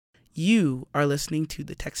You are listening to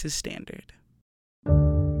the Texas Standard.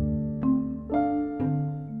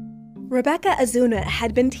 Rebecca Azuna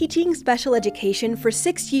had been teaching special education for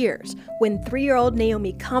 6 years when 3-year-old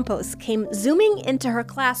Naomi Campos came zooming into her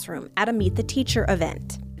classroom at a Meet the Teacher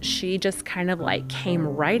event. She just kind of like came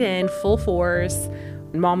right in full force.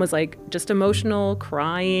 Mom was like just emotional,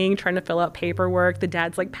 crying, trying to fill out paperwork. The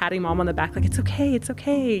dad's like patting mom on the back like, it's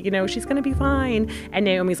okay, you know, she's gonna be fine. And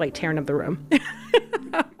Naomi's like tearing up the room.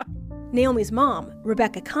 Naomi's mom,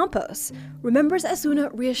 Rebecca Campos, remembers Azuna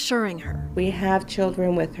reassuring her. We have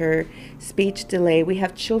children with her speech delay. We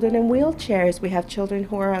have children in wheelchairs. We have children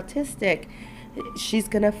who are autistic. She's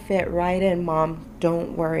gonna fit right in, Mom.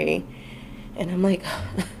 Don't worry. And I'm like,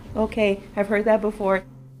 okay, I've heard that before.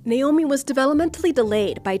 Naomi was developmentally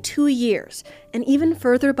delayed by 2 years and even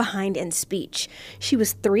further behind in speech. She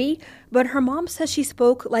was 3, but her mom says she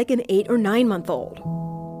spoke like an 8 or 9-month-old.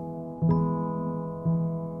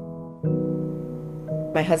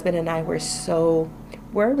 My husband and I were so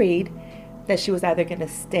worried that she was either going to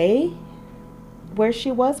stay where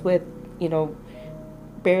she was with, you know,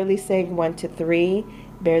 barely saying 1 to 3,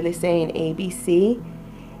 barely saying ABC,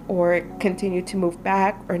 or continue to move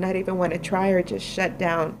back or not even want to try or just shut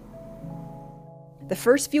down. The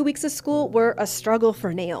first few weeks of school were a struggle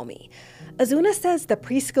for Naomi. Azuna says the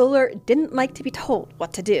preschooler didn't like to be told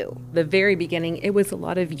what to do. The very beginning, it was a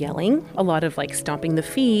lot of yelling, a lot of like stomping the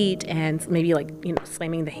feet and maybe like, you know,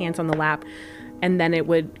 slamming the hands on the lap. And then it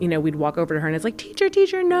would, you know, we'd walk over to her and it's like,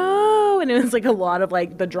 teacher, no. And it was like a lot of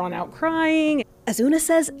like the drawn out crying. Azuna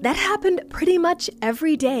says that happened pretty much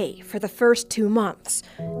every day for the first 2 months.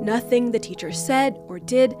 Nothing the teacher said or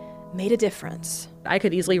did made a difference. I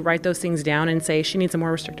could easily write those things down and say, she needs a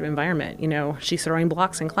more restrictive environment. You know, she's throwing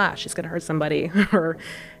blocks in class. She's going to hurt somebody.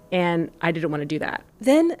 And I didn't want to do that.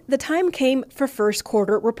 Then the time came for first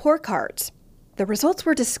quarter report cards. The results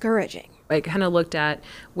were discouraging. I kind of looked at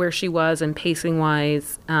where she was and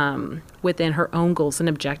pacing-wise within her own goals and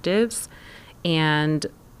objectives, and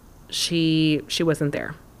she wasn't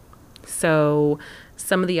there. So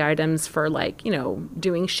some of the items for like, you know,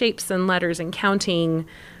 doing shapes and letters and counting,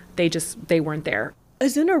 they weren't there.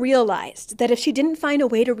 Azuna realized that if she didn't find a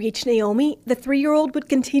way to reach Naomi, the 3-year-old would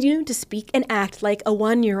continue to speak and act like a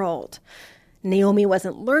 1-year-old. Naomi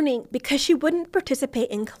wasn't learning because she wouldn't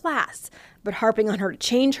participate in class, but harping on her to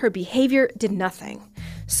change her behavior did nothing.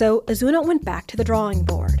 So Azuna went back to the drawing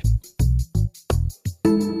board.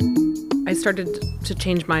 I started to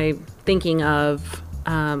change my thinking of,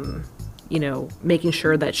 you know, making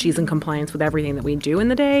sure that she's in compliance with everything that we do in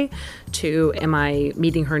the day, to am I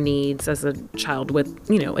meeting her needs as a child with,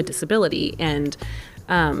 you know, a disability, and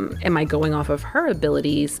am I going off of her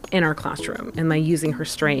abilities in our classroom? Am I using her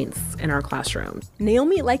strengths in our classroom?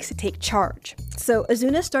 Naomi likes to take charge, so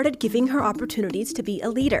Azuna started giving her opportunities to be a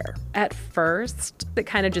leader. At first, it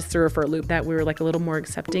kind of just threw her for a loop that we were like a little more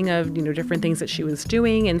accepting of, you know, different things that she was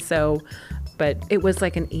doing. And so, but it was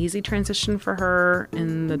like an easy transition for her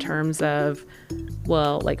in the terms of,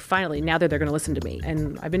 well, like finally, now that they're going to listen to me.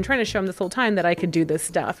 And I've been trying to show them this whole time that I could do this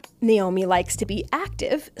stuff. Naomi likes to be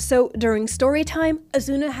active, so during story time,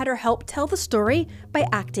 Azuna had her help tell the story by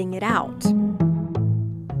acting it out.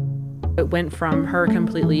 It went from her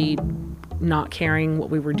completely not caring what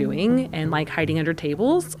we were doing and like hiding under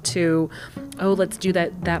tables to, oh, let's do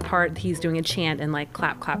that part. He's doing a chant and like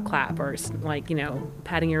clap, clap, clap, or like, you know,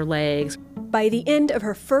 patting your legs. By the end of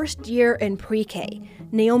her first year in pre-K,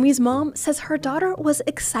 Naomi's mom says her daughter was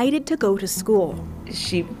excited to go to school.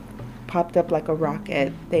 She popped up like a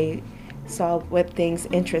rocket. They saw what things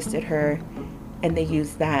interested her, and they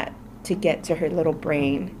used that to get to her little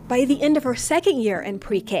brain. By the end of her second year in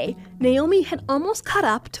pre-K, Naomi had almost caught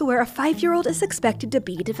up to where a 5-year-old is expected to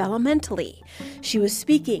be developmentally. She was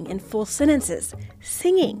speaking in full sentences,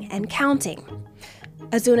 singing and counting.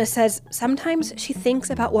 Azuna says sometimes she thinks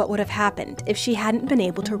about what would have happened if she hadn't been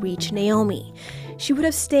able to reach Naomi. She would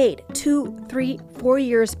have stayed 2, 3, 4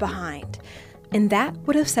 years behind. And that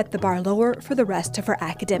would have set the bar lower for the rest of her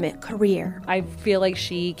academic career. I feel like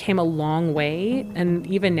she came a long way. And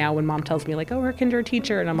even now when mom tells me like, oh, her kinder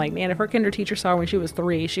teacher, and I'm like, man, if her kinder teacher saw her when she was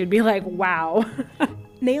 3, she would be like, wow.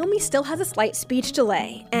 Naomi still has a slight speech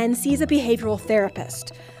delay and sees a behavioral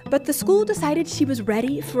therapist. But the school decided she was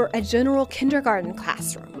ready for a general kindergarten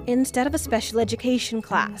classroom instead of a special education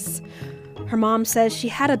class. Her mom says she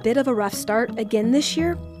had a bit of a rough start again this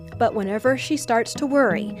year, but whenever she starts to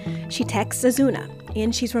worry, she texts Azuna,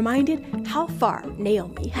 and she's reminded how far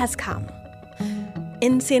Naomi has come.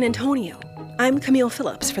 In San Antonio, I'm Camille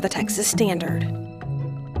Phillips for the Texas Standard.